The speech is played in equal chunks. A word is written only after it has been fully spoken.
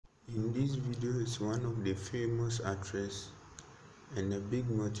In this video is one of the famous actresses and a big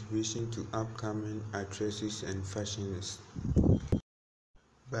motivation to upcoming actresses and fashionists.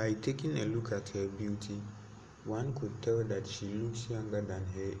 By taking a look at her beauty, one could tell that she looks younger than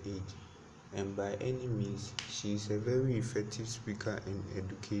her age, and by any means, she is a very effective speaker and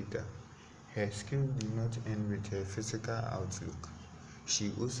educator. Her skills do not end with her physical outlook.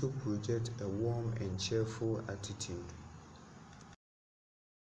 She also projects a warm and cheerful attitude.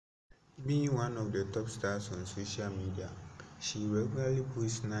 Being one of the top stars on social media, she regularly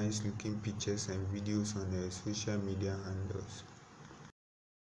posts nice looking pictures and videos on her social media handles.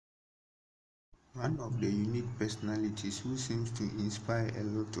 One of the unique personalities who seems to inspire a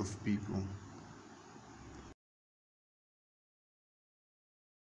lot of people.